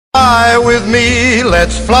with me,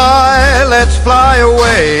 let's fly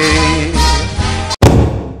away.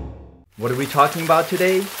 What are we talking about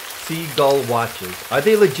today? Sea-Gull watches. Are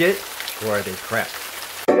they legit or are they crap?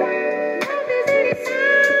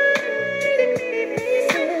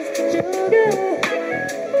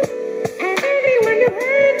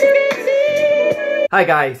 Hi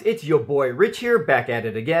guys, it's your boy Rich here, back at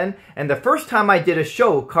it again, and the first time I did a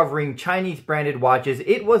show covering Chinese branded watches,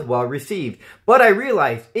 it was well received, but I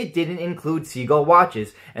realized it didn't include Sea-Gull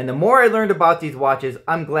watches, and the more I learned about these watches,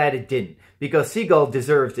 I'm glad it didn't, because Sea-Gull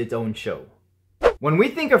deserves its own show. When we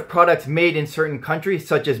think of products made in certain countries,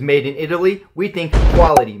 such as made in Italy, we think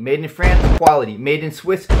quality. Made in France, quality. Made in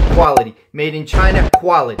Swiss, quality. Made in China,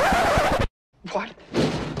 quality. What?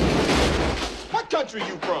 What country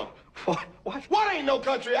you from? What ain't no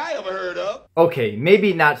country I ever heard of? Okay,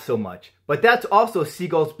 maybe not so much, but that's also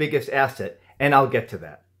Sea-Gull's biggest asset, and I'll get to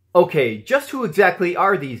that. Okay, just who exactly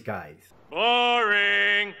are these guys?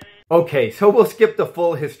 Boring! Okay, so we'll skip the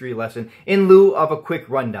full history lesson in lieu of a quick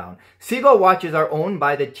rundown. Sea-Gull watches are owned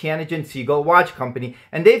by the Chinese Sea-Gull Watch Co,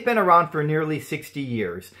 and they've been around for nearly 60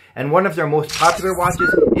 years. And one of their most popular watches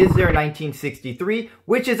is their 1963,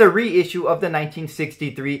 which is a reissue of the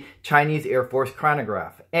 1963 Chinese Airforce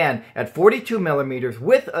Chronograph. And at 42 millimeters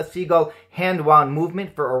with a Sea-Gull hand-wound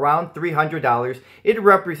movement for around $300, it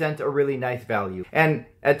represents a really nice value. And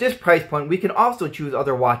at this price point, we can also choose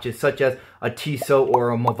other watches such as a Tissot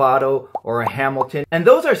or a Movado or a Hamilton. And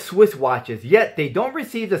those are Swiss watches, yet they don't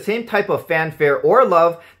receive the same type of fanfare or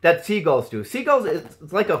love that Sea-Gulls do. Sea-Gulls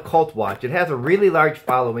is like a cult watch. It has a really large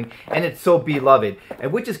following and it's so beloved,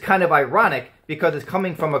 and which is kind of ironic because it's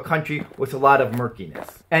coming from a country with a lot of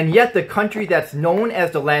murkiness. And yet the country that's known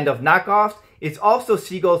as the land of knockoffs is also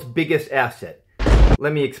Sea-Gull's biggest asset.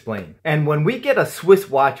 Let me explain. And when we get a Swiss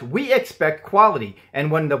watch, we expect quality. And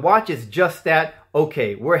when the watch is just that,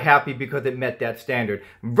 okay, we're happy because it met that standard.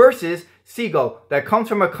 Versus Sea-Gull, that comes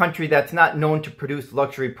from a country that's not known to produce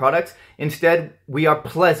luxury products. Instead, we are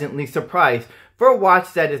pleasantly surprised for a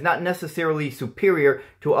watch that is not necessarily superior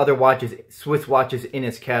to other watches, Swiss watches in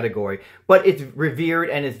its category, but it's revered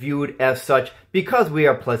and is viewed as such because we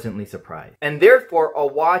are pleasantly surprised. And therefore, a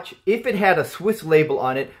watch, if it had a Swiss label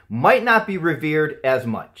on it, might not be revered as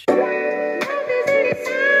much.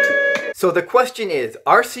 So the question is,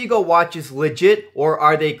 are Sea-Gull watches legit or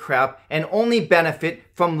are they crap and only benefit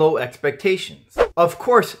from low expectations? Of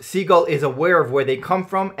course, Sea-Gull is aware of where they come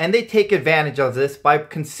from and they take advantage of this by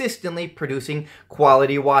consistently producing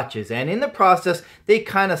quality watches. And in the process, they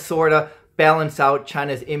kind of sorta balance out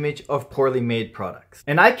China's image of poorly made products.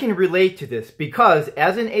 And I can relate to this because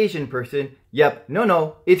as an Asian person, yep,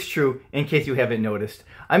 no, it's true in case you haven't noticed,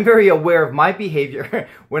 I'm very aware of my behavior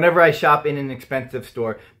whenever I shop in an expensive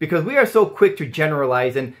store because we are so quick to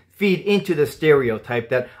generalize and feed into the stereotype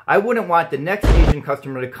that I wouldn't want the next Asian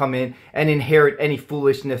customer to come in and inherit any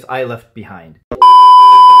foolishness I left behind.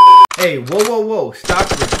 Hey, whoa, stop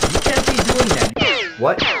this. You can't be doing that.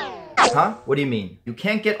 What? Huh? What do you mean? You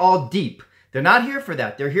can't get all deep. They're not here for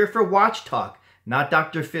that. They're here for watch talk, not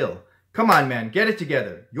Dr. Phil. Come on, man, get it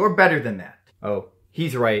together. You're better than that. Oh,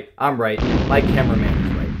 he's right. I'm right. My cameraman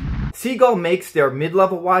is right. Sea-Gull makes their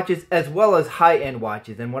mid-level watches as well as high-end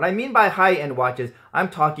watches. And what I mean by high-end watches, I'm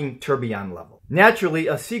talking tourbillon level. Naturally,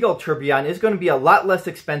 a Sea-Gull tourbillon is going to be a lot less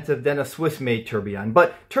expensive than a Swiss-made tourbillon.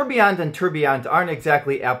 But tourbillons and tourbillons aren't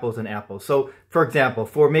exactly apples and apples. So, for example,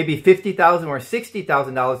 for maybe $50,000 or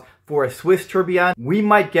 $60,000 for a Swiss tourbillon, we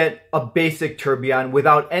might get a basic tourbillon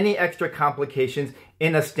without any extra complications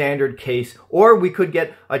in a standard case. Or we could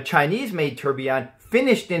get a Chinese-made tourbillon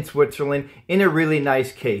finished in Switzerland in a really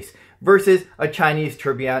nice case. Versus a Chinese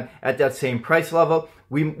tourbillon at that same price level,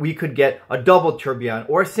 we could get a double tourbillon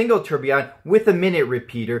or a single tourbillon with a minute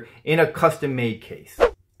repeater in a custom-made case.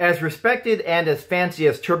 As respected and as fancy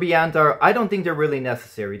as tourbillons are, I don't think they're really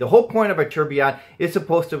necessary. The whole point of a tourbillon is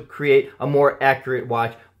supposed to create a more accurate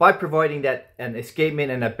watch by providing that an escapement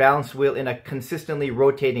and a balance wheel in a consistently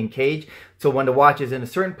rotating cage. So when the watch is in a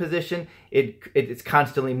certain position, it's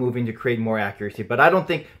constantly moving to create more accuracy. But I don't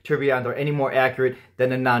think tourbillons are any more accurate than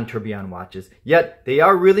the non-tourbillon watches. Yet they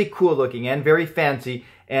are really cool looking and very fancy,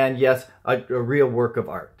 and yes, a real work of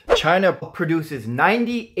art. China produces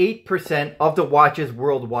 98% of the watches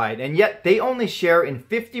worldwide, and yet they only share in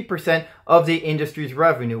 50% of the industry's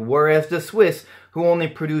revenue, whereas the Swiss, who only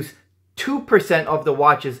produce 2% of the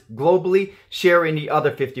watches globally, share in the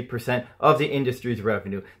other 50% of the industry's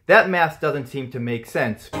revenue. That math doesn't seem to make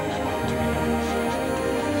sense.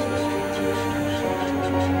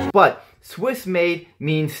 But Swiss made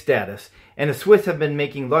means status, and the Swiss have been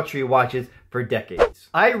making luxury watches for decades.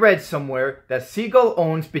 I read somewhere that Sea-Gull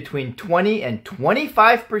owns between 20 and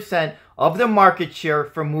 25% of the market share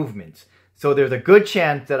for movements. So there's a good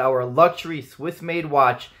chance that our luxury Swiss made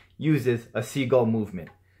watch uses a Sea-Gull movement.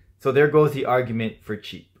 So there goes the argument for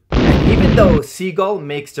cheap. And even though Sea-Gull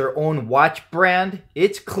makes their own watch brand,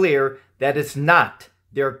 it's clear that it's not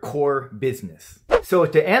their core business. So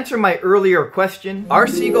to answer my earlier question, are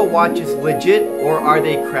Sea-Gull watches legit or are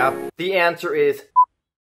they crap? The answer is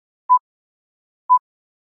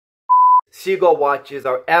Sea-Gull watches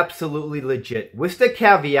are absolutely legit, with the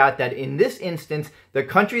caveat that in this instance, the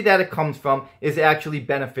country that it comes from is actually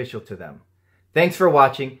beneficial to them. Thanks for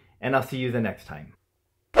watching, and I'll see you the next time.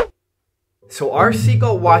 So are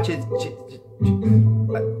Sea-Gull watches...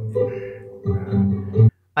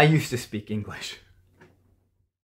 I used to speak English.